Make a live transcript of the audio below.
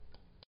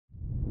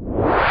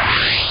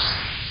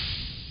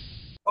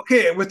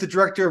Okay, with the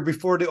director of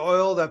Before the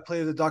Oil that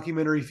played at the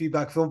documentary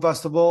Feedback Film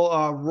Festival,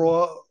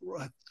 Roel,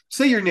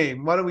 say your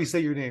name. Why don't we say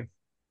your name?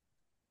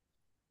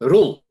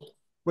 Roel.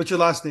 What's your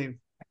last name?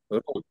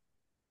 Roel.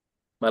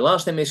 My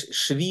last name is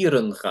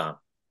Swierenga.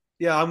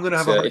 Yeah, I'm gonna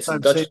have It's a a hard it's a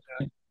time Dutch. saying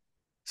that.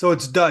 So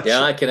it's Dutch,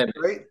 Yeah, I can have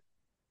right?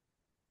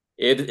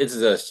 it's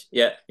Dutch.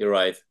 Yeah, you're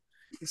right.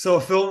 So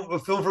a film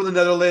from the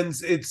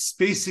Netherlands. It's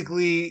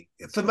basically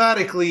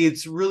thematically,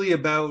 it's really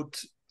about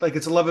like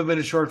it's 11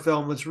 minute short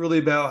film. It's really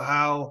about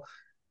how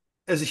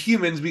as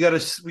humans we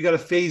gotta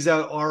phase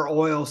out our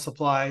oil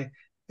supply,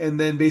 and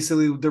then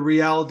basically the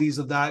realities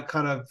of that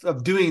kind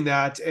of doing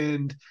that,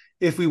 and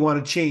if we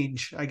want to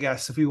change, I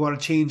guess if we want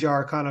to change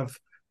our kind of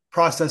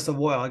process of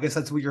oil, I guess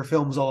that's what your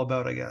film's all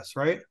about, I guess,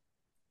 right?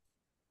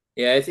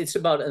 Yeah, it's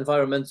about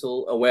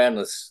environmental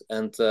awareness,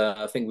 and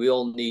I think we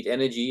all need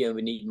energy, and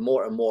we need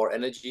more and more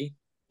energy.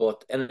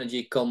 But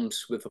energy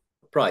comes with a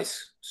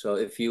price. So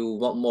if you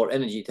want more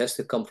energy, it has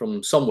to come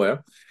from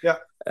somewhere, Yeah.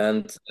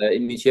 and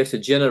it means you have to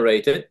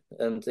generate it.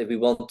 And if we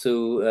want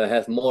to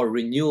have more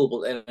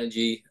renewable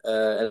energy,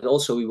 and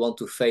also we want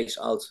to phase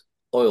out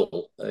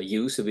oil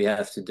use that we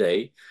have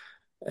today,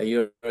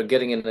 you're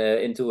getting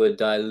into a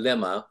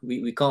dilemma.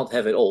 We can't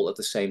have it all at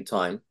the same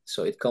time.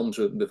 So it comes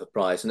with a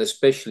price. And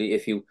especially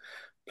if you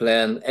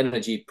plan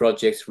energy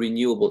projects,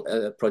 renewable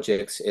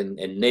projects in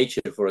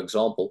nature, for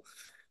example,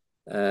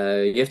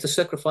 you have to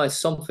sacrifice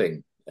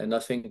something. And I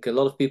think a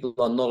lot of people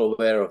are not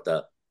aware of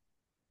that.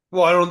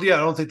 Well, I don't. Yeah,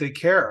 I don't think they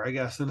care, I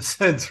guess, in a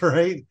sense,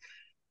 right?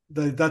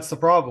 That's the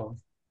problem.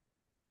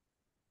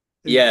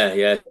 It, Yeah,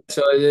 yeah.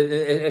 So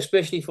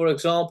especially for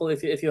example,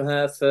 if you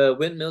have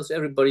windmills,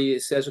 everybody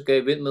says,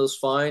 okay, windmills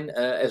fine,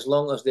 as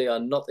long as they are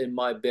not in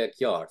my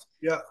backyard.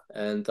 yeah.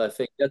 And I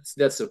think that's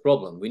the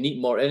problem. We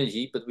need more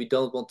energy, but we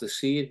don't want to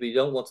see it. We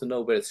don't want to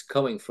know where it's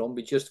coming from.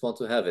 We just want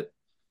to have it.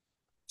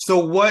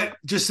 So what?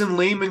 Just in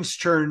layman's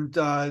terms,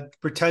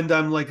 pretend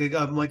I'm like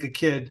a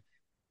kid.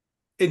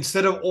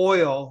 Instead of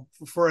oil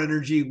for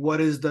energy, what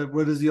is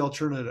the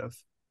alternative?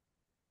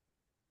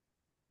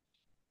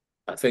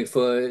 I think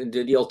for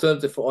the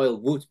alternative for oil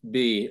would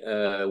be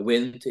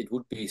wind, it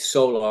would be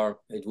solar,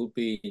 it would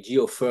be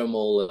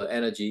geothermal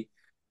energy.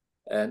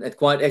 And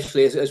quite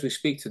actually, as we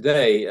speak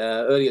today,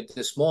 earlier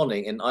this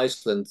morning in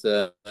Iceland,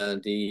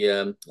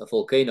 the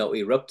volcano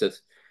erupted.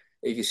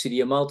 If you see the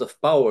amount of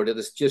power that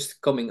is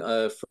just coming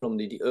from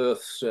the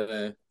Earth's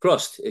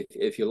crust,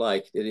 if you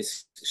like, it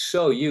is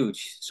so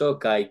huge, so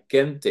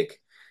gigantic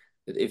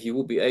that if you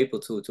would be able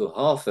to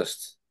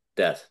harvest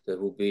that,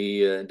 that would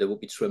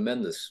be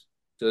tremendous.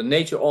 So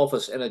nature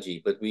offers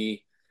energy, but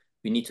we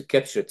need to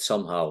capture it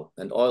somehow,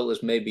 and oil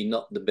is maybe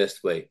not the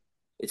best way.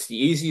 It's the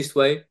easiest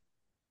way,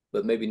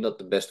 but maybe not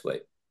the best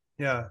way.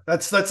 Yeah,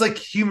 that's like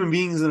human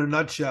beings in a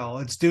nutshell.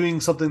 It's doing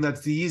something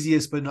that's the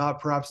easiest, but not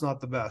perhaps not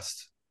the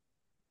best.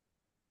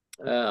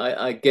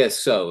 I guess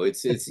so.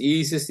 It's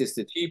easiest, it's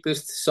the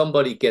cheapest.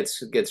 Somebody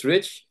gets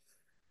rich,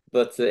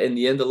 but in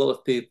the end, a lot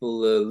of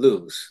people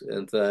lose,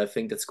 and I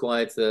think that's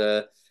quite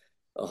a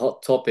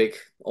hot topic.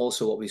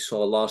 Also, what we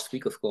saw last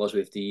week, of course,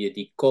 with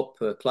the COP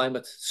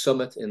climate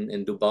summit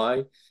in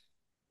Dubai.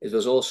 It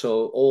was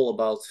also all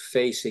about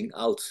phasing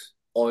out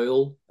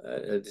oil.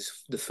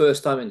 It's the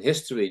first time in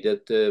history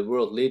that the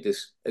world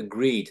leaders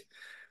agreed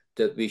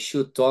that we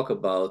should talk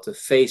about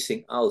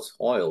phasing out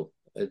oil.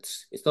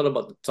 It's not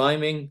about the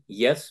timing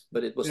yet,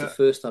 but it was the Yeah.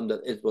 first time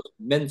that it was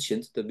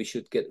mentioned that we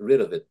should get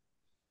rid of it.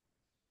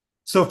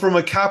 So from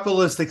a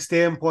capitalistic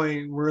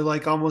standpoint, we're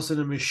like almost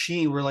in a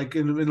machine. We're like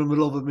in the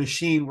middle of a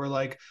machine where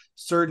like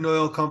certain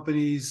oil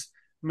companies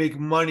make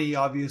money.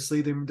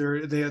 Obviously,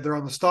 they're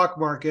on the stock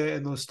market,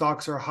 and those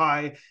stocks are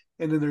high.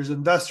 And then there's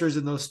investors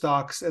in those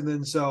stocks. And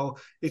then so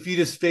if you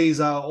just phase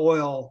out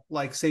oil,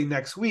 like say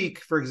next week,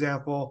 for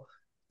example,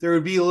 there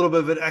would be a little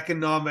bit of an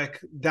economic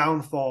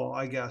downfall,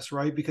 I guess,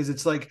 right? Because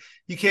it's like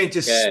you can't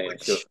just Yeah, yeah,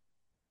 sure.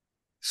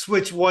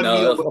 switch one No,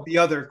 meal with the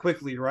other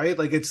quickly, right?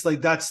 Like it's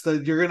like that's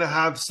the you're gonna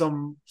have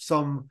some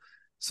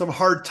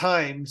hard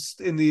times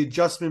in the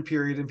adjustment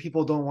period, and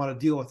people don't want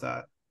to deal with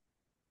that.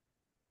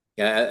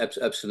 yeah,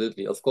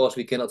 absolutely. Of course,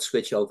 we cannot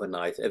switch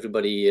overnight.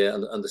 Everybody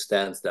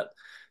understands that.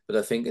 But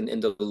I think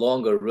in the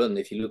longer run,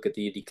 if you look at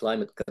the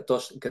climate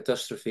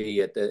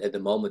catastrophe at the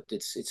moment,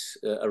 it's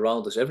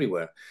around us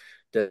everywhere.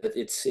 That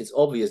it's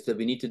obvious that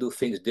we need to do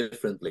things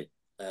differently.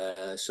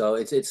 So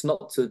it's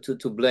not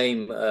to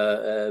blame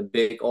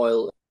big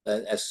oil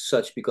as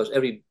such, because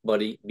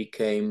everybody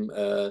became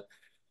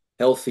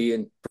healthy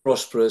and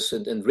prosperous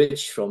and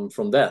rich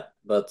from that.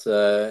 But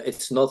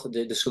it's not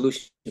the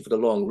solution for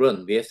the long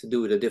run. We have to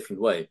do it a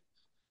different way.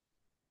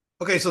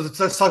 Okay, so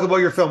let's talk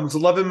about your film. It's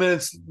 11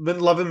 minutes. Been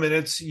 11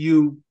 minutes.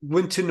 You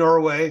went to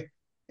Norway,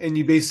 and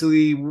you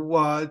basically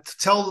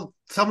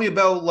tell me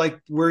about like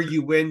where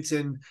you went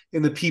and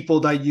the people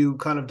that you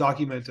kind of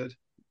documented.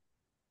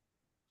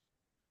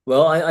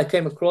 Well, I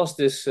came across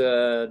this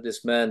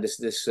man, this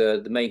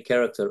the main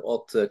character,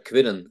 Odd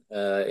Quinnen,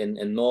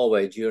 in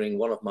Norway during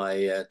one of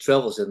my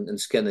travels in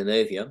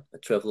Scandinavia. I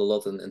travel a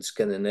lot in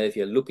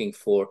Scandinavia looking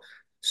for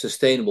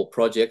sustainable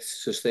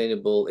projects,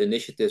 sustainable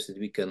initiatives that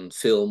we can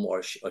film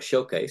or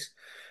showcase.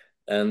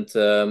 And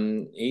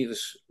he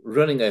was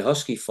running a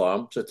husky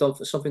farm, so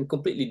something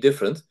completely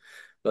different.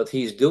 But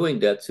he's doing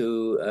that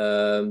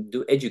to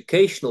do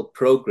educational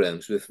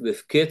programs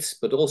with kids,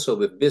 but also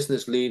with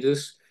business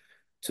leaders,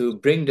 to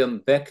bring them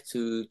back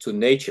to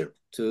nature,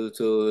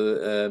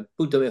 to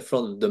put them in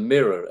front of the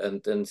mirror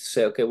and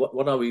say, okay,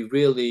 what are we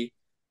really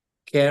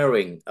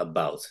caring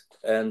about?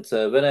 And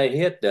when I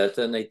heard that,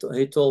 and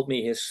he told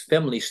me his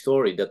family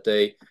story that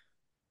they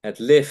had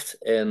lived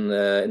in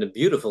a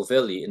beautiful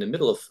valley in the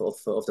middle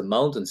of the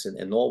mountains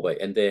in Norway,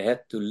 and they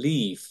had to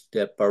leave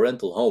their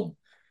parental home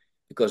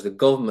because the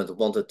government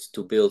wanted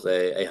to build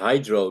a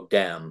hydro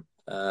dam.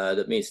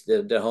 That means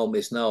their home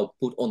is now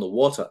put on the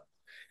water.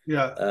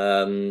 Yeah.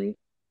 Um,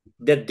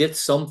 that did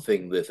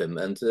something with him,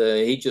 and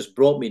he just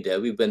brought me there.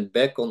 We went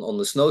back on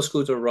the snow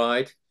scooter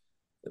ride.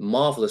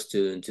 Marvelous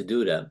to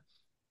do that.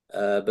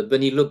 But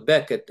when he looked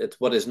back at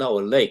what is now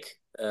a lake,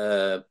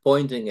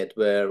 pointing at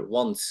where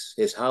once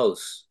his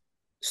house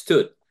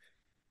stood,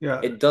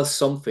 Yeah. it does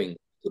something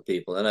to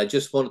people. And I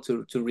just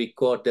wanted to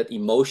record that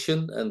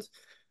emotion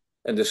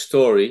and the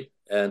story.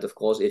 And of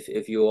course,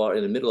 if you are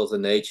in the middle of the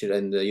nature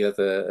and you have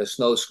a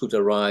snow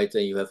scooter ride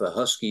and you have a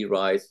husky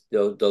ride,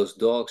 those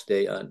dogs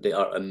they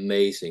are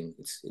amazing.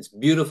 It's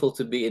beautiful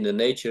to be in the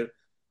nature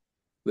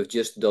with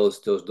just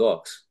those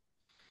dogs.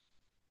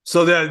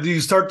 So that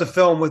you start the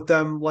film with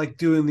them like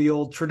doing the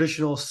old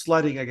traditional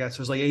sledding, I guess.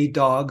 There's like 8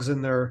 dogs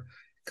and they're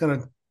kind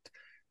of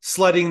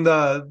sledding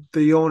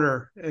the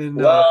owner and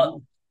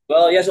Well,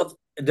 well, yes.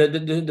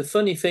 The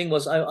funny thing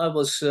was,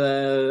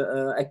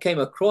 I came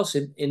across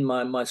it in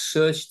my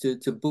search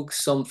to book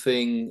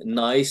something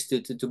nice,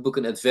 to book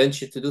an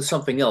adventure, to do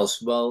something else.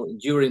 Well,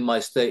 during my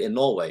stay in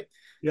Norway,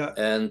 yeah,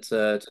 and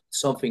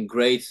something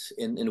great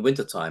in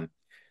wintertime.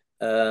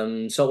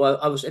 So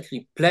I was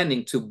actually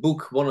planning to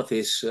book one of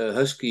his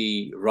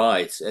husky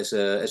rides as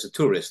a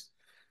tourist.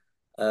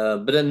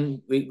 But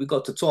then we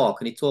got to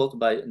talk, and he talked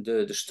about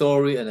the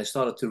story, and I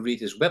started to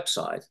read his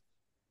website.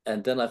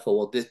 And then I thought,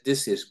 well,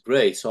 this is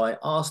great. So I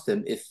asked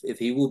him if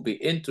he would be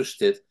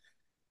interested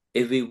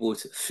if we would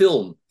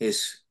film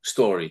his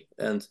story.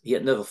 And he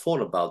had never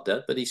thought about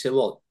that, but he said,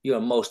 well, you are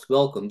most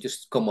welcome.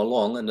 Just come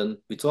along and then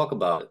we talk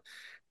about it.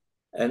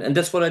 And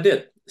that's what I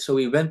did. So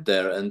we went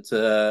there, and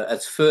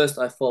at first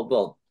I thought,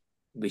 well,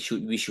 we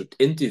should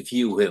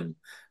interview him,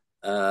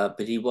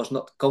 but he was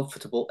not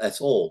comfortable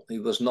at all. He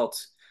was not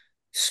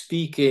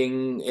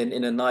speaking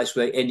in a nice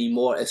way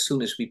anymore as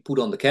soon as we put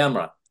on the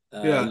camera.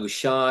 He yeah, was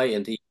shy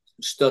and he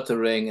was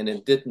stuttering, and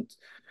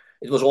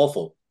it was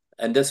awful.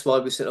 And that's why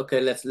we said,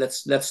 okay,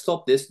 let's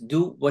stop this.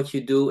 Do what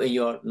you do in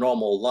your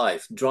normal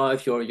life.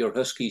 Drive your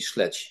husky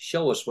sledge.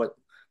 Show us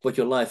what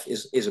your life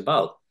is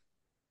about.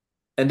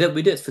 And that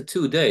we did for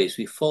 2 days.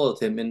 We followed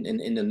him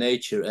in the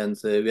nature, and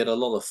we had a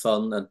lot of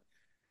fun,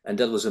 and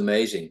that was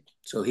amazing.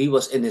 So he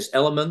was in his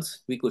element.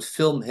 We could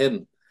film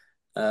him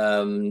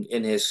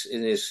in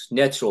his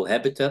natural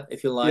habitat,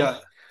 if you like. yeah.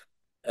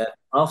 Uh,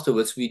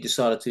 Afterwards, we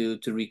decided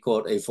to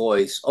record a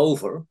voice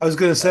over, I was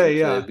gonna say, and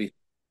yeah, we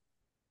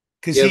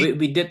because yeah, he,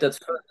 we did that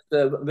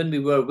first when we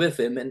were with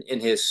him in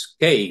his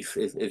cave,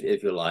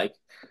 if you like.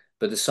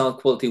 But the sound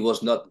quality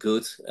was not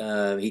good.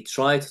 He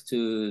tried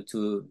to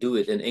do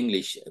it in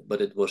English,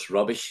 but it was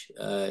rubbish.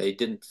 He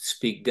didn't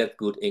speak that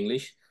good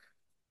English.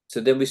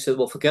 So then we said,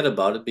 well, forget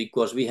about it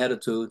because we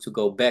had to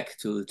go back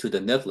to the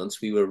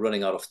Netherlands. We were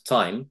running out of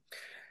time.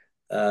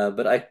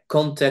 But I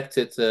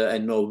contacted a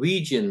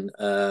Norwegian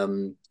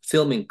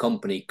filming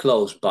company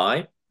close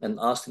by and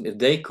asked them if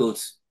they could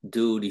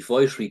do the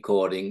voice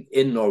recording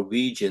in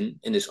Norwegian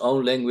in his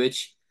own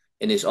language,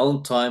 in his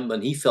own time,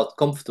 when he felt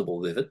comfortable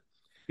with it.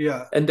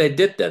 yeah, And they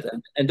did that,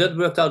 and that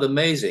worked out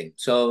amazing.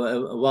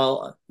 So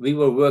while we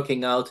were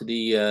working out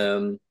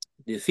the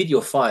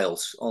video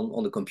files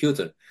on the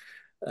computer,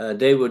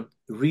 they were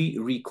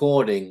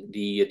re-recording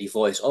the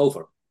voice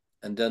over,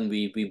 and then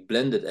we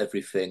blended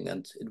everything,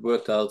 and it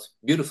worked out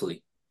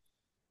beautifully.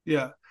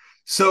 yeah.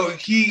 So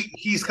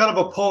he's kind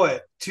of a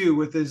poet too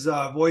with his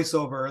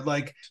voiceover.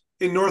 Like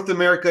in North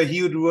America,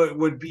 he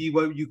would be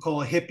what you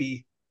call a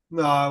hippie,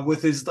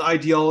 with his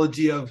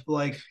ideology of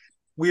like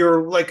we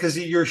are like because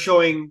you're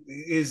showing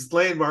his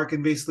landmark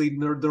and basically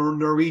the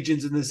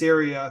Norwegians in this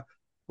area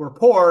were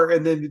poor,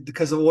 and then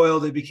because of oil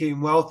they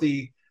became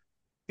wealthy.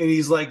 And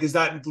he's like, "Is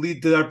that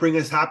lead? Did that bring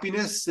us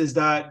happiness? Is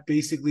that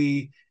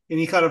basically?" And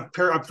he kind of,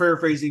 I'm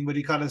paraphrasing, but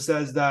he kind of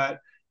says that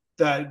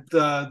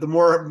the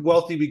more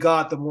wealthy we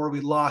got, the more we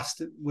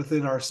lost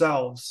within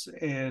ourselves.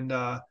 And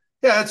yeah,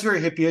 that's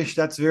very hippie-ish.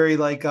 That's very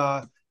like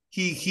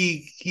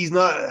he's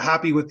not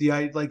happy with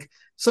the like.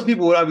 Some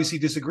people would obviously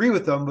disagree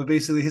with him, but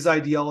basically his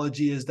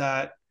ideology is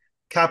that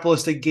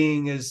capitalistic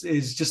gain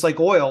is just like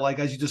oil, like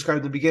as you described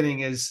in the beginning,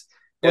 is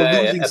we're Yeah,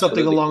 yeah, losing something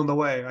absolutely. along the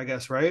way, I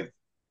guess, right?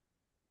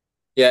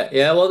 Yeah,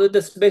 yeah. Well,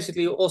 that's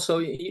basically also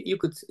you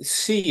could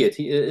see it.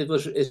 It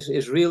was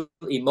his real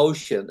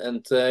emotion,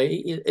 and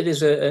it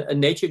is a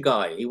nature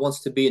guy. He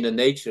wants to be in the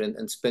nature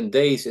and spend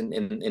days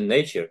in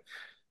nature.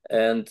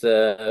 And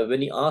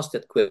when he asked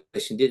that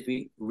question, did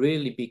we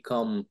really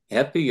become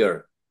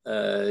happier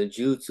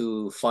due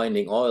to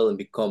finding oil and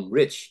become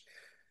rich?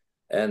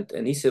 And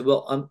he said,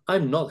 well,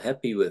 I'm not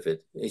happy with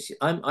it.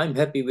 I'm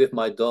happy with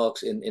my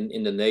dogs in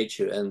the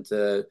nature. And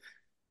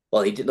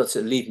well, he did not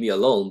say leave me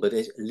alone, but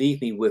he said,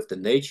 leave me with the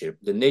nature.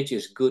 The nature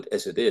is good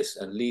as it is,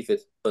 and leave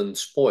it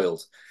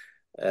unspoiled.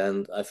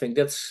 And I think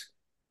that's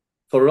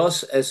for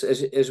us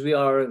as we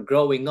are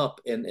growing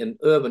up in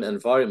urban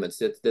environments,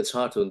 that's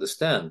hard to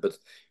understand. But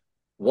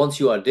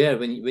once you are there,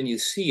 when you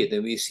see it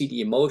and we see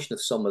the emotion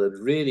of someone that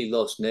really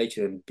loves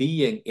nature and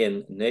being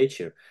in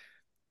nature,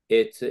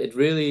 it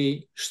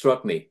really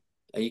struck me.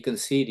 And you can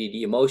see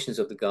the emotions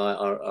of the guy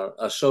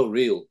are so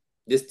real.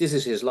 This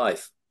is his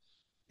life.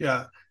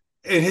 Yeah.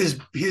 And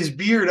his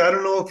beard, I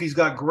don't know if he's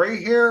got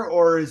gray hair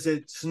or is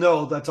it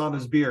snow that's on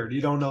his beard.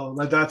 You don't know.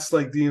 Like that's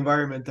like the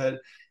environment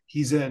that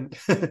he's in.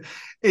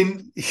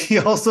 And he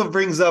also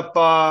brings up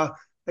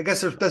I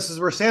guess this is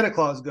where Santa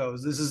Claus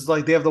goes. This is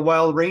like they have the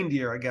wild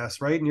reindeer, I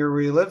guess, right? Near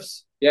where he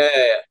lives. Yeah,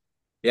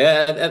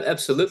 yeah, yeah,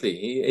 absolutely.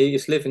 He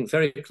is living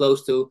very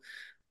close to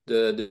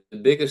the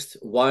biggest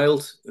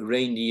wild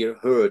reindeer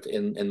herd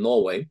in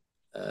Norway.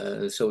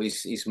 So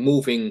he's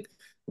moving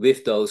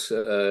with those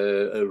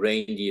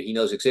reindeer. He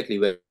knows exactly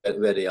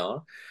where they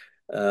are.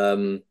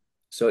 Um,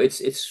 so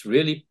it's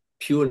really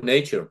pure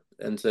nature,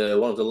 and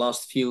one of the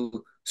last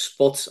few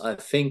spots I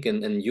think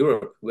in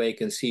Europe where you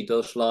can see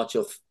those large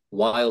of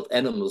wild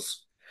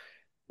animals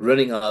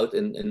running out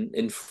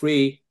in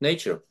free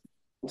nature.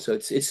 So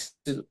it's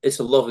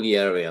a lovely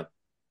area.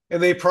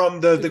 And they prom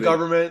the It really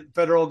government,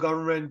 federal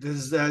government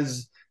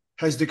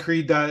has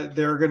decreed that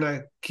they're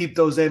gonna keep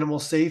those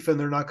animals safe and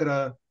they're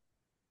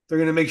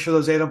gonna make sure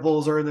those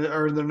animals are in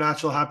their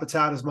natural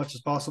habitat as much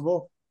as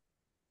possible.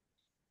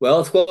 well,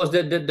 of course,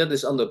 that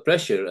is under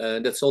pressure.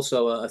 That's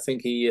also, I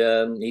think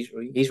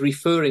he's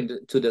referring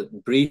to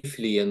that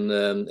briefly in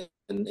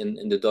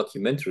the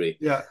documentary.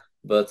 Yeah.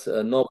 But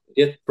Norway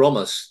did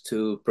promise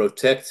to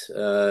protect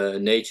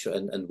nature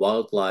and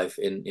wildlife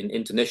in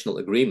international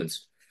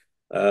agreements.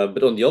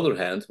 But on the other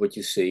hand, what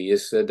you see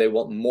is they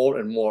want more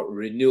and more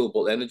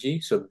renewable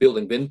energy, so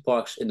building wind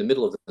parks in the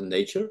middle of the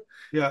nature.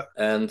 Yeah.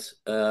 And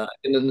I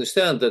can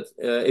understand that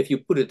if you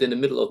put it in the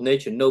middle of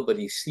nature,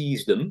 nobody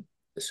sees them.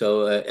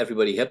 So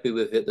everybody happy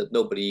with it, that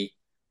nobody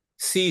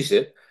sees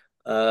it.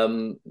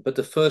 But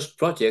the first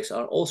projects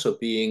are also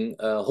being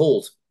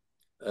held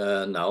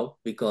now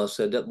because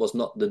that was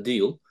not the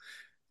deal.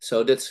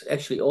 So that's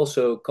actually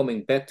also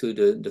coming back to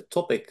the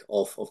topic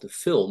of the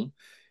film.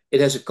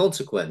 It has a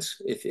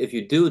consequence. If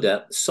you do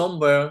that,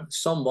 somewhere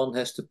someone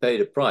has to pay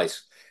the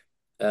price.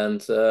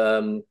 And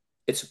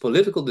it's a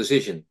political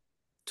decision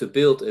to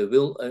build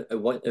a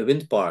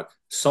wind park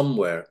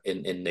somewhere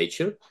in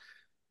nature,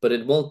 but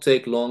it won't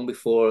take long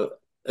before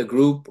a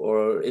group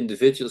or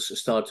individuals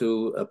start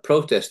to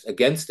protest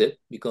against it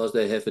because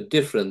they have a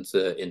different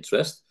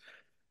interest.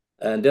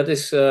 And that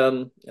is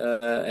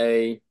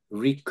a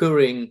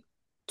recurring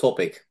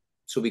topic.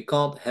 So we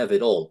can't have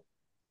it all,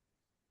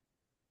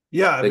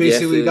 Yeah, but you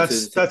have basically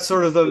to that's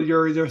sort of the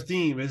your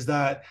theme is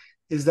that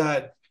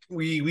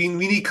we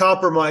need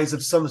compromise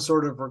of some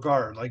sort of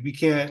regard. Like we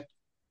can't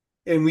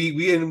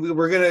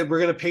we're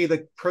gonna pay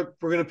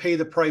we're gonna pay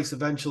the price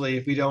eventually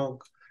if we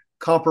don't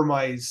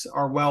compromise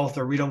our wealth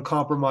or we don't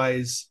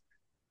compromise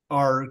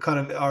our kind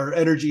of our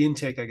energy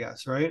intake, I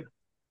guess, right?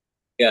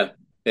 yeah,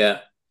 yeah,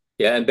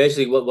 yeah. And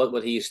basically,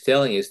 what he is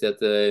telling is that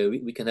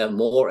we can have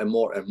more and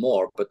more and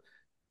more, but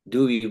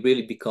do we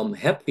really become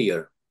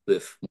happier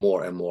with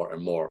more and more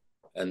and more?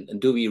 And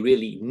do we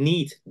really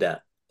need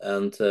that?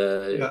 And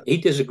Yeah. he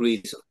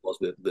disagrees, of course,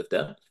 with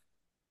that.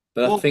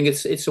 But I Well, think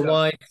it's a yeah.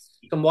 wise,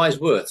 some wise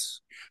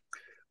words.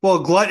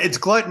 Well, it's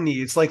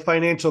gluttony. It's like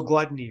financial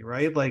gluttony,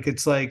 right? Like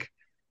it's like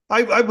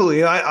I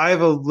believe I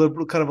have a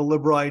liberal kind of a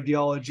liberal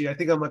ideology. I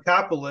think I'm a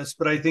capitalist,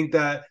 but I think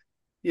that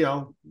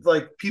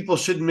like people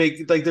should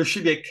make like there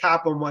should be a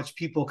cap on much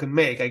people can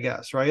make. I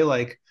guess, right?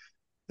 Like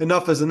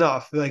enough is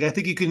enough. Like I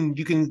think you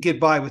can get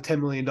by with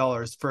 $10 million,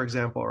 for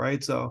example,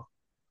 right? So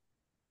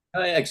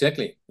Yeah,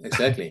 exactly,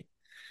 exactly.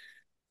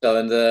 So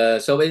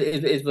and so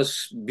it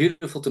was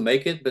beautiful to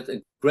make it, but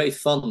a great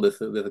fun with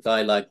a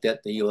guy like that.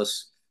 He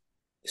was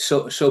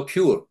so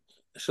pure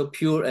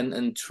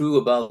and true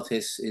about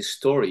his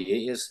story.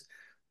 He has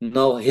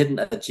no hidden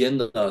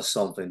agenda or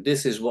something.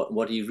 This is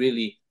what he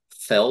really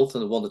felt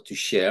and wanted to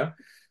share.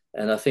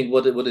 And I think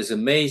what is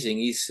amazing,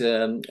 he's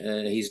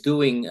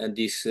doing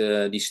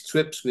these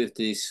trips with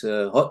these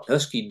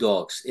husky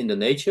dogs in the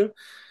nature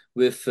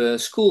with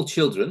school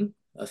children.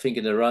 I think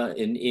in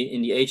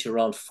the age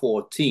around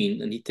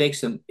 14, and he takes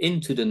them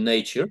into the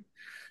nature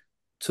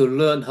to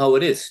learn how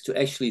it is to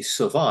actually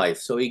survive.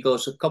 So he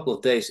goes a couple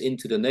of days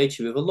into the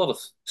nature with a lot of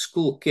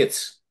school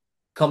kids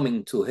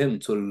coming to him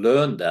to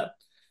learn that,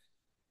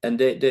 and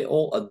they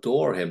all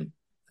adore him,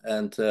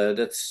 and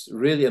that's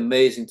really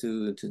amazing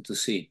to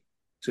see.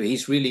 So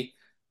he's really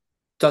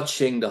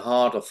touching the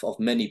heart of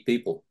many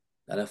people,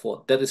 and I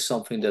thought that is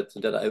something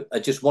that I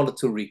just wanted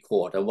to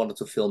record. I wanted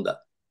to film that.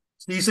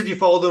 So you said you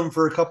followed him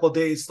for a couple of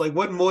days. Like,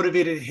 what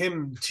motivated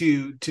him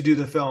to do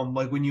the film?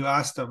 Like, when you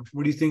asked him,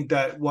 what do you think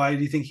that? Why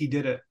do you think he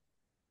did it?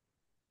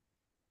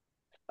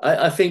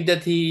 I think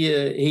that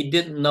he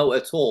didn't know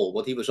at all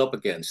what he was up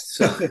against.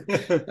 So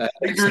uh,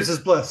 Ignorance is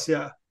bliss.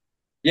 Yeah,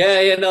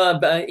 yeah, yeah, no,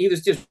 but he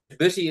was just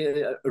busy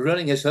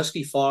running his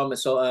husky farm, and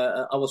so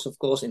I was, of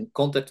course, in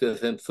contact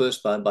with him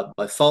first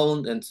by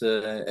phone and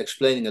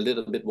explaining a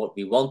little bit what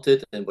we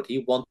wanted and what he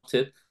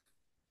wanted.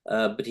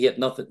 But he had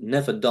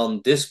never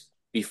done this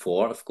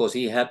before. Of course,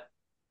 he had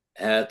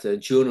a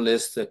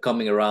journalist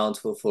coming around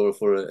for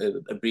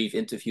a brief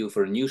interview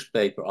for a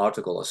newspaper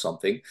article or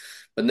something,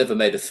 but never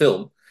made a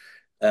film.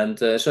 And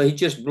so he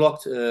just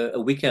blocked a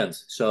weekend.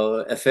 So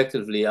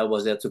effectively, I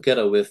was there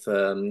together with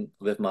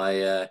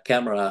my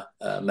camera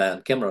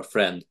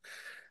friend,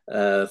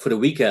 for the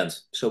weekend.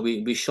 So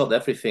we shot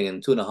everything in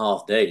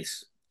 2.5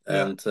 days,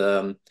 yeah.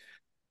 and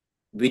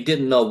we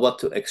didn't know what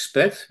to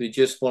expect. We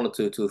just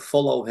wanted to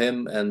follow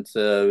him, and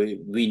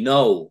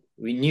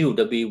we knew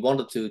that we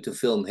wanted to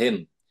film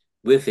him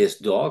with his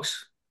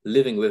dogs,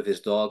 living with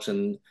his dogs,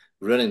 and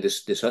running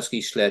this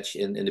husky sledge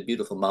in the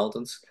beautiful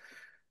mountains.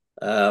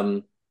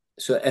 Um,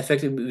 so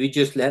effectively, we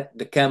just let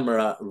the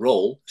camera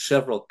roll,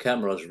 several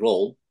cameras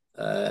roll,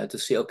 to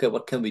see, okay,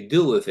 what can we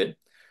do with it?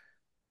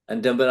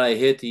 And then when I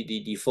heard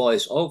the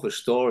voice over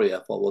story, I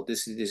thought, well,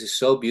 this is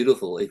so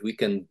beautiful. If we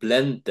can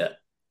blend that,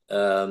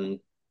 um,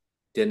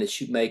 then it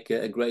should make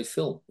a great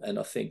film. And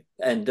I think,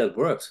 and that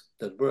worked.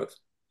 That worked.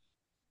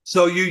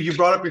 So you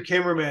brought up your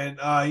cameraman.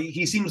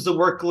 He seems to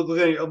work.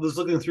 I was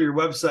looking through your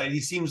website.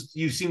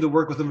 You seem to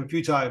work with him a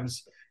few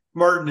times.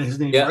 Martin is his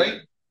name, Yeah,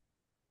 right?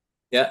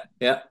 yeah,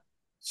 yeah,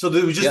 So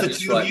it was just yeah. the That's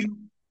two of right. you.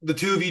 The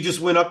two of you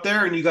just went up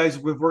there, and You guys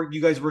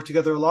work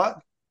together a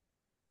lot.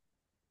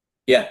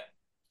 Yeah,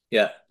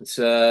 yeah. It's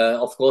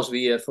of course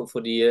we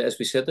for the as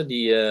we said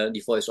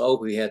the voice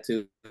over, we had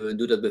to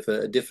do that with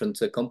a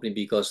different company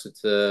because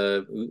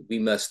we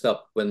messed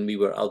up when we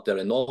were out there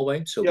in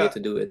Norway, so we had Yeah. to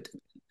do it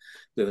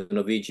with a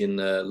Norwegian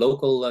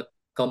local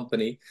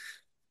company.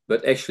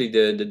 But actually,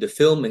 the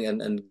filming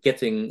and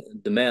getting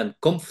the man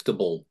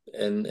comfortable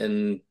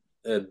and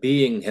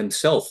being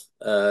himself,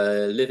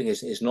 living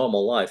his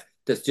normal life,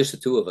 that's just the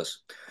two of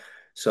us.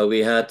 So we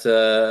had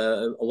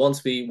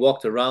once we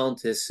walked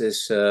around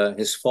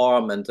his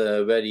farm and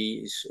where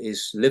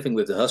he's living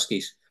with the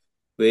huskies.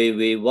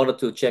 We wanted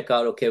to check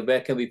out, okay,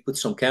 where can we put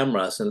some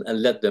cameras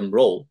and let them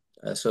roll,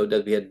 so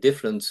that we had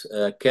different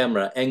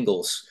camera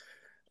angles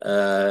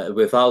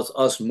without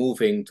us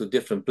moving to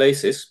different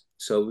places.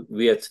 So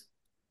we had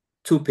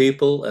two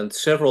people and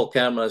several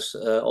cameras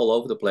all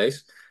over the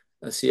place,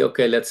 and see,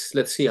 okay,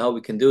 let's see how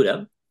we can do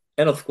that.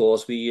 And of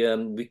course,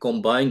 we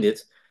combined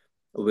it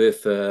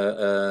with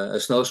a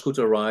snow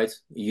scooter ride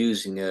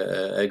using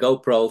a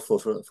GoPro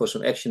for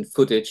some action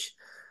footage,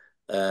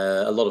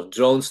 a lot of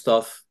drone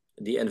stuff.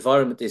 The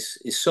environment is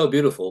so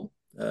beautiful.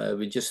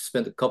 We just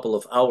spent a couple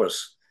of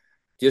hours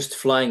just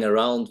flying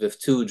around with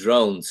two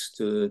drones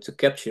to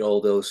capture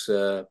all those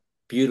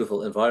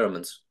beautiful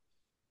environments.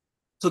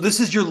 So this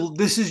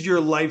is your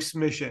life's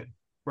mission,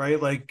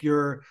 right? Like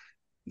you're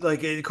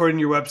like according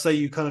to your website,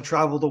 you kind of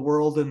travel the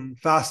world in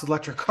fast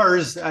electric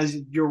cars, as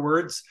your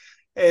words,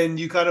 and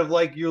you kind of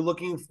like you're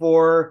looking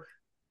for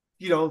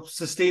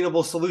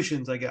sustainable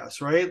solutions, I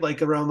guess, right?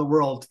 Like around the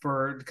world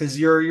for because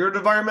you're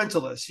an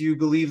environmentalist. You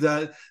believe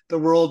that the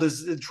world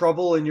is in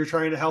trouble and you're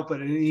trying to help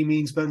it in any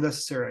means but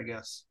necessary, I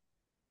guess.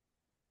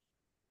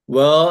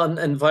 Well, an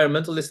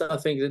environmentalist, I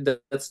think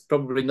that's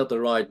probably not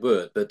the right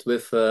word. But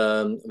with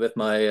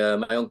my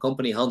own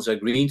company, Hansa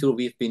Green Tour,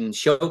 we've been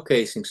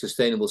showcasing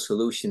sustainable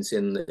solutions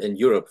in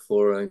Europe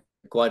for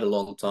quite a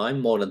long time,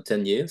 more than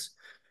 10 years.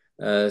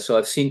 So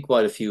I've seen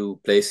quite a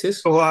few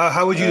places. So But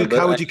how I would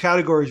you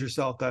categorize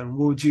yourself then?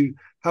 What would you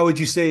how would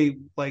you say,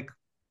 like,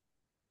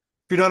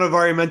 if you're not an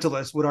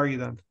environmentalist, what are you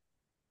then?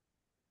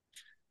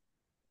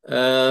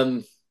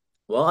 um,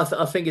 well,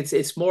 I think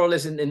it's more or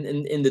less in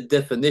the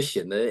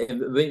definition.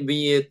 When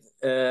we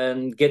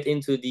get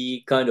into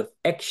the kind of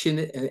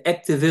action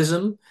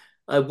activism,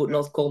 I would Yeah.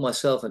 not call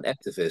myself an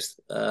activist.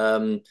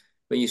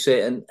 When you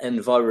say an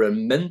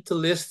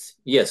environmentalist,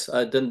 yes,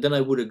 then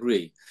I would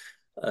agree.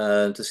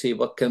 To see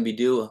what can we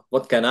do,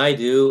 what can I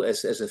do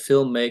as a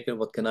filmmaker,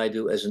 what can I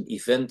do as an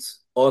event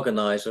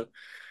organizer,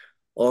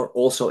 or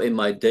also in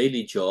my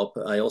daily job,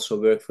 I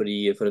also work for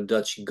the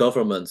Dutch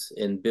government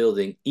in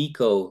building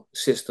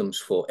ecosystems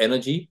for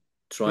energy,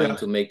 trying Yeah.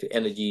 to make the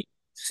energy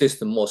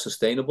system more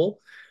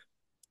sustainable.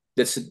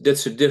 That's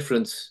a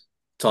different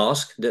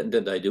task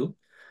that I do,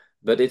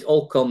 but it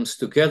all comes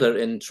together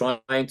in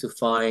trying to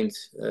find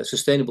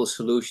sustainable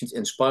solutions,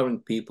 inspiring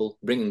people,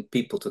 bringing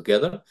people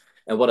together.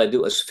 And what I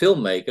do as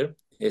filmmaker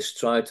is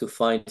try to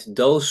find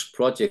those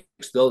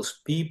projects,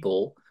 those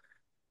people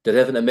that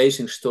have an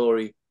amazing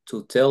story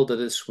to tell that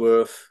it's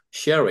worth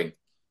sharing.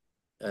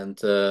 And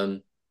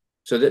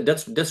so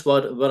that's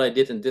what I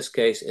did in this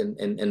case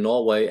in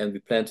Norway, and we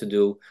plan to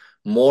do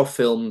more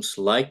films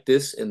like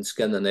this in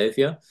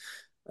Scandinavia.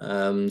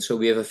 So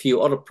we have a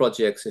few other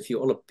projects, a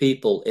few other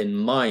people in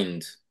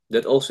mind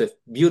that also have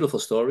beautiful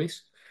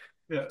stories.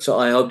 Yeah. So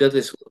I hope that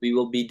is what we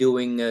will be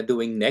doing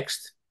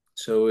next.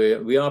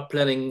 So we are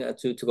planning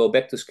to go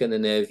back to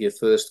Scandinavia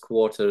first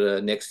quarter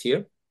next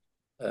year.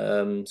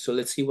 So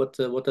let's see what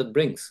that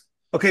brings.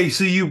 Okay,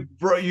 so you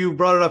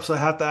brought it up, so I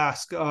have to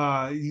ask.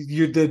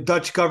 The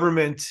Dutch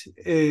government,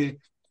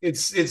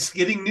 it's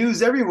getting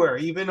news everywhere,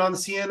 even on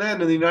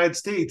CNN in the United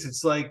States.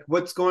 It's like,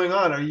 what's going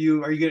on?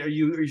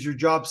 Is your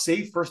job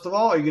safe? First of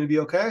all, are you going to be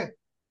okay?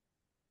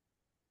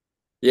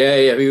 Yeah,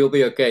 yeah, we will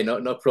be okay.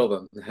 No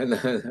problem.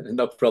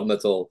 No problem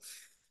at all.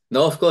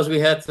 No, of course we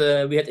had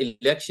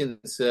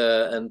elections,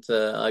 and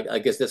I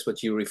guess that's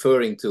what you're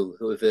referring to,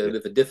 with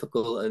a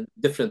difficult and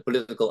different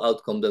political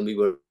outcome than we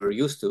were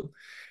used to.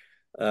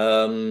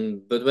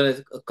 But when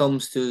it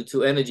comes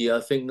to energy, I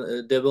think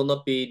there will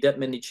not be that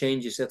many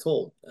changes at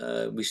all.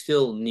 We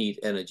still need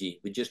energy.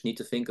 We just need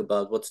to think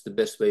about what's the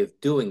best way of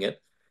doing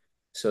it.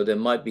 So there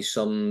might be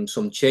some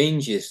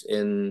changes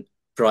in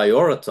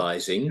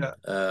prioritizing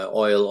Yeah.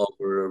 oil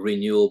over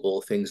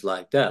renewable things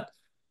like that.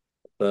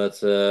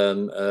 But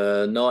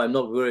no, I'm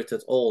not worried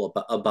at all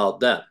about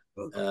that.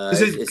 It's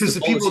the Because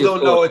the people policy, of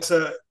don't know, course.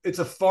 it's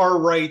a far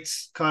right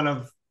kind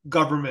of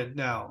government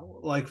now.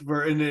 Like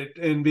we're in it,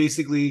 and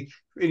basically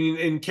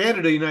in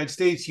Canada, United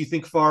States, you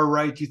think far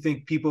right, you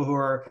think people who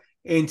are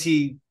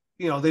anti,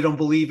 they don't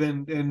believe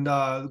in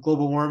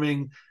global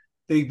warming,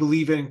 they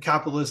believe in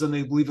capitalism,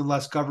 they believe in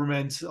less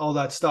government, all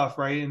that stuff,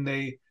 right?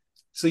 And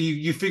so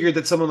you figured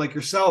that someone like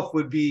yourself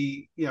would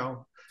be,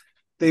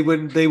 they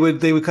would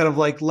kind of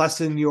like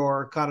lessen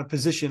your kind of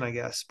position, I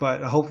guess.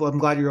 But hopefully, I'm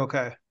glad you're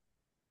okay.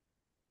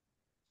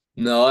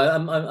 No,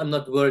 I'm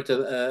not worried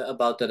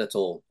about that at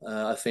all.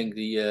 I think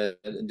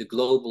the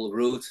global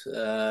route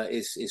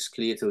is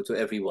clear to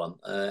everyone,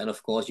 and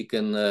of course you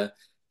can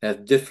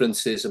have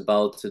differences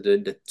about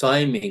the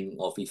timing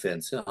of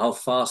events. How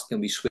fast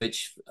can we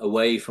switch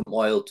away from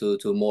oil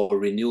to more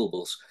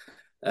renewables?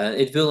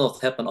 It will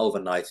not happen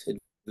overnight. It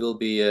will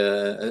be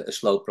a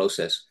slow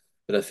process.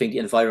 But I think the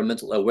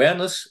environmental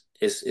awareness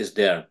is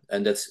there,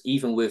 and that's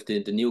even with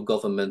the new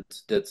government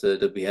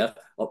that we have.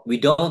 We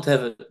don't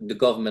have the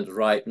government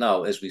right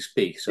now as we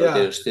speak, so Yeah.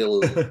 they're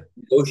still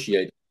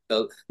negotiating.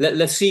 So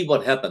let's see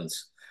what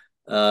happens.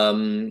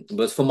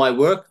 But for my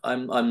work,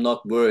 I'm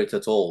not worried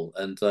at all,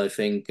 and I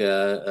think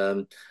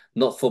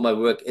not for my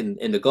work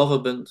in the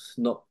government,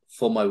 not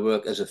for my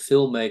work as a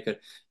filmmaker,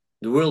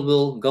 the world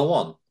will go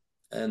on.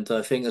 And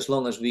I think as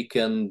long as we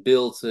can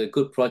build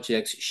good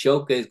projects,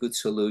 showcase good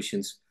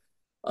solutions,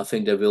 I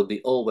think there will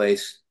be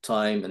always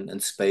time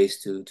and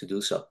space to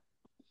do so.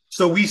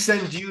 So we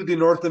send you the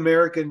North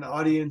American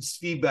audience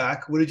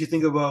feedback. What did you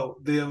think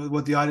about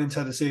what the audience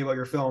had to say about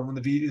your film in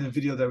the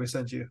video that we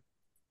sent you?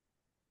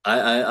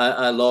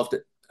 I loved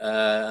it.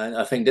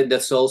 I think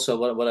that's also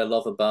what I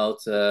love about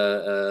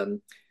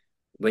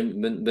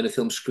when a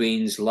film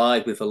screens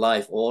live with a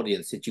live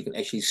audience, that you can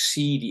actually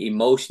see the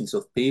emotions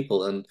of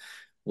people and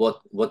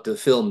what the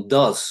film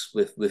does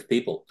with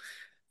people.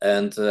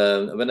 And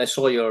when I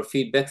saw your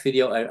feedback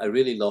video, I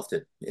really loved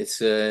it. It's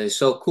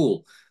so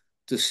cool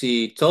to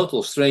see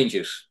total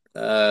strangers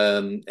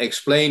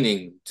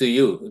explaining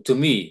to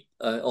me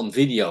on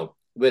video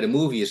where the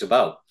movie is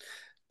about,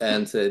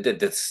 and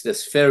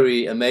that's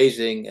very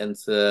amazing. And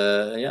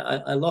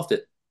yeah, I loved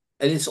it,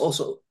 and it's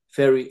also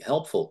very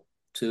helpful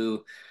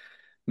to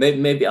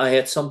maybe I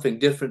had something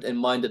different in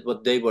mind than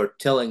what they were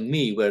telling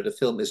me where the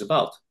film is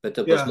about, but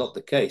that was Yeah. not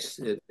the case.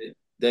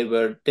 They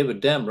were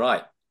damn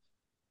right.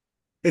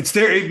 It's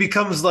there. It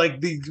becomes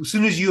like as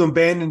soon as you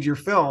abandoned your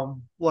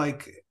film,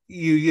 like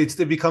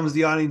it becomes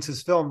the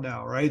audience's film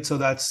now, right? So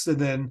and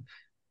then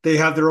they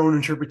have their own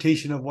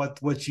interpretation of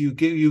what you've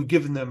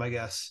given them, I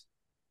guess.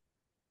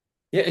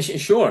 Yeah,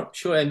 sure,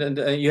 and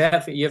you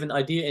have an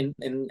idea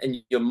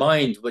in your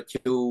mind what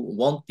you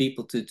want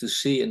people to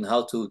see and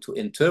how to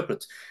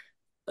interpret,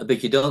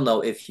 but you don't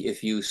know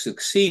if you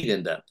succeed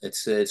in that.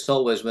 It's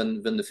always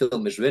when the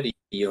film is ready,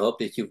 you hope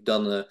that you've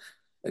done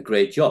a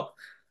great job.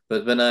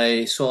 But when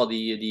I saw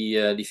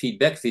the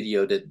feedback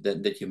video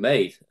that you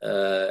made,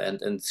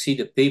 and see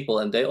the people,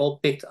 and they all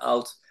picked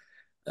out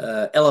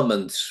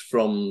elements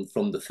from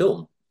the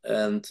film,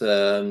 and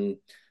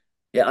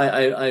yeah,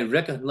 I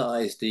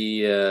recognize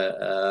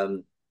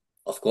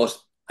of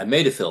course, I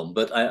made a film,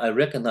 but I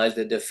recognize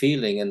that the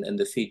feeling and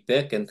the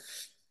feedback, and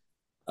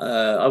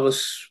I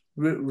was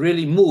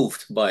really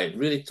moved by it,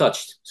 really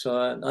touched. So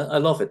I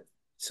love it.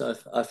 So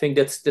I think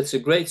that's a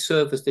great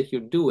service that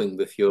you're doing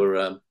with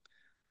your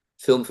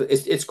film.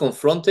 It's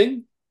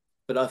confronting,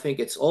 but I think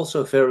it's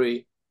also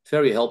very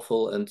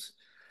helpful and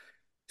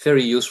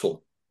very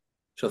useful.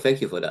 So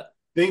thank you for that.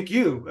 Thank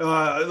you.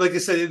 Like I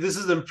said, this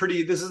is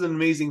an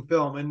amazing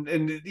film, and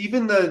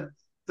even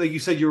like you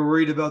said, you were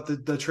worried about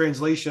the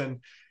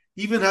translation.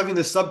 Even having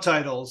the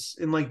subtitles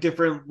in like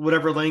different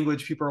whatever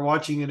language people are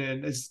watching it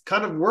in is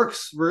kind of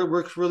works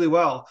really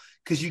well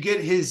because you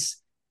get his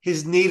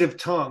native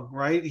tongue,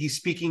 right? He's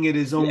speaking it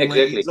his own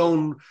Exactly.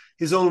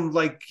 his own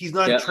like he's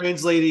not Yeah.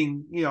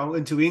 translating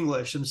into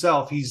English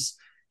himself.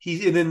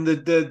 And then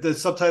the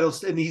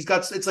subtitles, and he's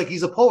got it's like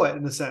he's a poet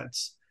in a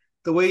sense.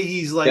 The way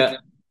he's like Yeah.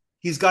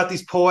 he's got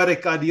these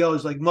poetic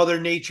ideals like Mother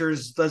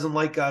Nature's doesn't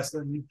like us,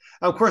 and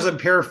of course I'm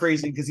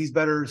paraphrasing because he's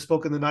better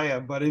spoken than I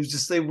am, but it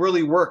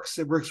really works.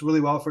 It works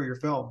really well for your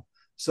film.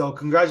 So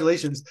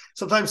congratulations.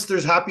 Sometimes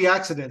there's happy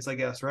accidents, I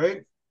guess,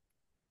 right?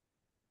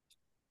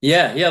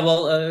 Yeah, yeah.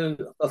 Well,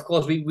 of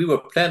course, we were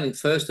planning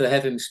first to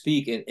have him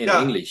speak in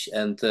Yeah, English,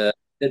 and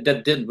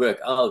that didn't work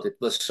out. It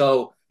was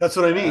so that's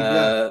what I mean. Yeah,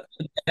 uh,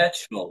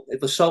 unnatural.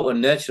 It was so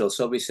unnatural.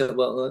 So we said,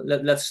 well,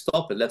 let's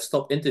stop it. Let's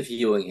stop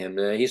interviewing him.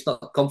 He's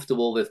not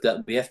comfortable with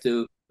that. We have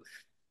to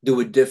do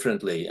it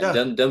differently. And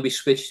yeah, then we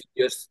switched to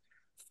just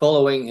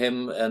following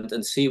him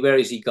and see where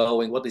is he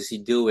going, what is he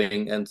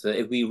doing, and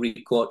if we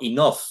record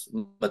enough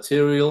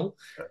material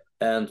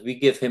and we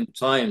give him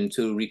time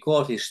to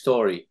record his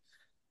story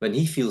when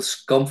he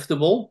feels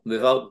comfortable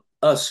without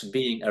us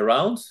being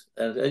around.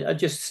 And I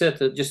just said,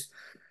 just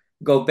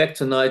go back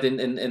tonight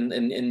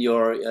in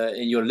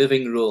your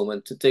living room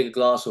and to take a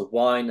glass of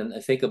wine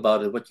and think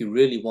about it, what you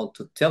really want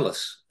to tell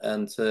us,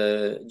 and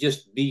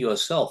just be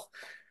yourself.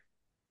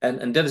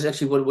 And that is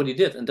actually what he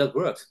did, and that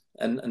worked.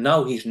 And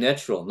now he's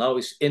natural. Now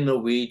he's in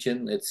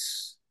Norwegian.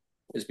 It's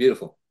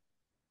beautiful.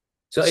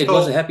 So it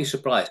was a so happy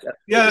surprise.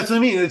 yeah, Absolutely. that's what I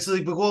mean. It's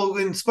like, well,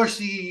 and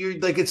especially you're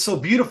like, it's so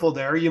beautiful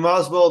there. You might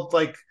as well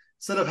like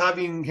instead of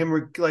having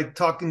him like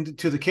talking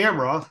to the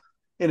camera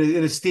in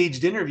a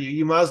staged interview,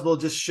 you might as well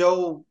just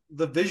show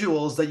the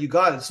visuals that you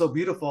got. It's so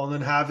beautiful, and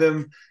then have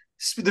him.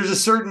 There's a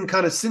certain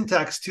kind of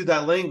syntax to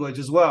that language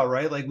as well,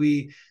 right? Like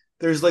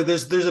there's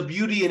a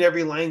beauty in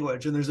every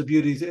language, and there's a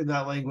beauty in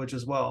that language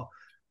as well.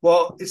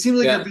 Well, it seems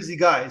like you're a Yeah. busy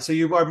guy, so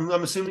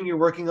I'm assuming you're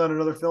working on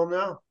another film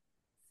now.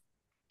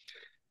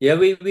 Yeah,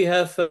 we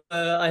have.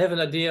 I have an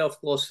idea, of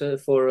course,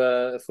 for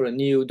a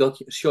new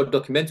short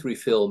documentary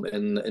film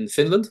in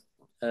Finland.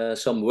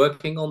 So I'm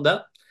working on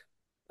that.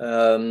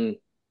 Um,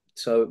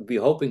 so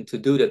we're hoping to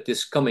do that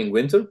this coming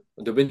winter.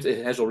 The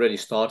winter has already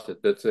started,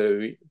 but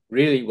we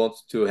really want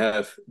to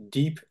have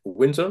deep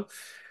winter,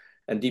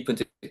 and deep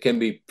winter can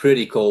be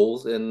pretty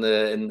cold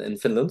in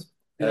Finland.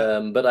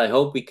 Yeah, But I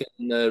hope we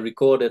can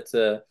record it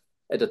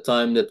at a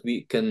time that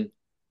we can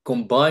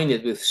combine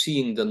it with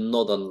seeing the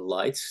northern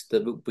lights.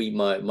 That would be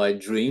my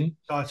dream.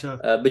 gotcha.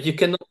 But you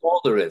cannot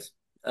order it.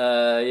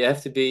 You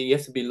have to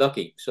be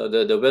lucky. So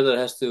the weather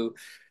has to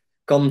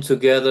come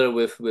together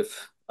with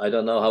I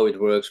don't know how it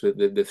works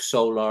with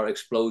solar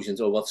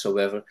explosions or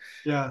whatsoever.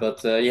 Yeah.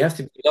 But you have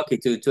to be lucky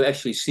to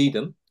actually see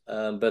them.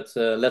 But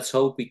let's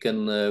hope we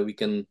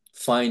can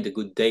find a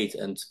good date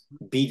and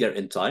be there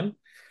in time.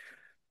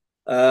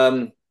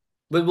 Um,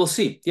 but we'll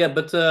see. Yeah,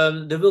 but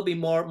there will be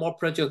more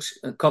projects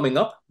coming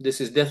up.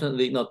 This is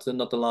definitely not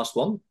the last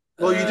one.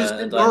 Well, you just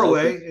did And I hope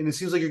Norway, and it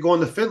seems like you're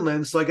going to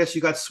Finland. So I guess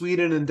you got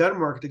Sweden and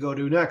Denmark to go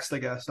to next. I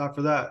guess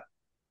after that.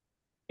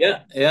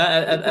 yeah,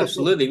 yeah,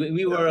 absolutely.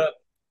 We Yeah, were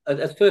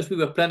at first we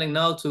were planning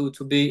now to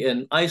be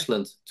in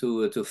Iceland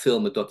to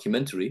film a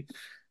documentary.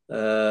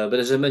 But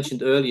as I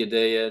mentioned earlier,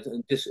 they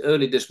this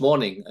early this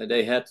morning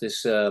they had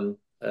this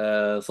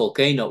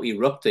volcano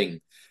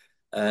erupting,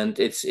 and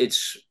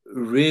it's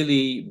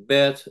really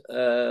bad.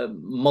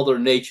 Mother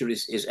Nature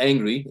is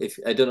angry. If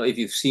I don't know if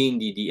you've seen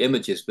the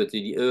images, but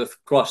the Earth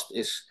crust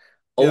is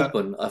yeah,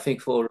 open. I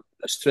think for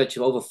a stretch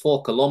of over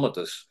 4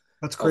 kilometers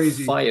that's of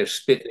crazy. fire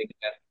spitting.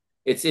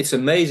 It's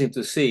amazing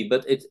to see,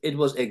 but it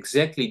was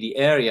exactly the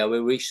area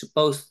where we're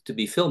supposed to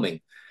be filming.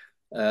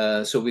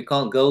 So we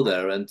can't go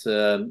there, and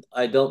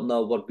I don't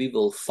know what we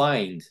will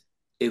find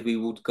if we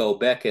would go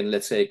back in,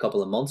 let's say, a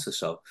couple of months or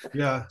so.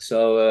 Yeah.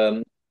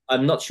 So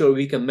I'm not sure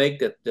we can make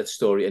that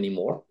story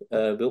anymore.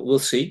 We'll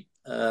see.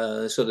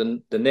 So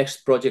the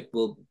next project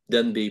will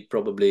then be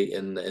probably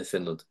in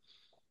Finland.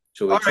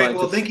 So we're All right. trying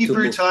Well, thank you to for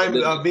your move a time.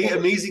 little bit forward.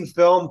 Amazing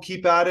film.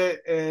 Keep at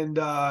it. And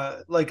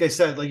like I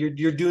said, like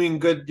you're doing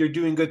good. You're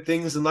doing good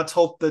things. And let's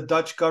hope the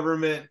Dutch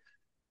government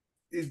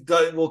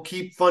will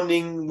keep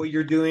funding what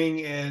you're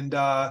doing. And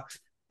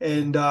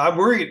I'm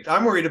worried.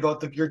 I'm worried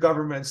about your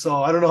government.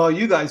 So I don't know how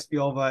you guys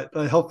feel, but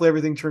hopefully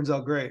everything turns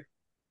out great.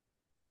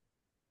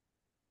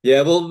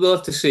 Yeah, we'll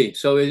have to see.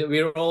 So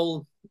we're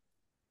all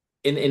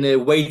in a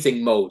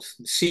waiting mode.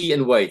 See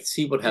and wait.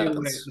 See what Anyway,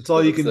 happens. that's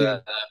all you But can do.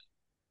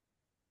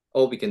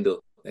 all we can do.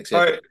 All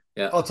Exactly. right.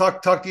 Yeah. I'll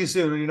talk to you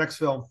soon on your next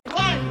film.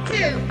 1,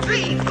 2,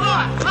 3, 4,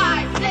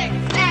 5, 6.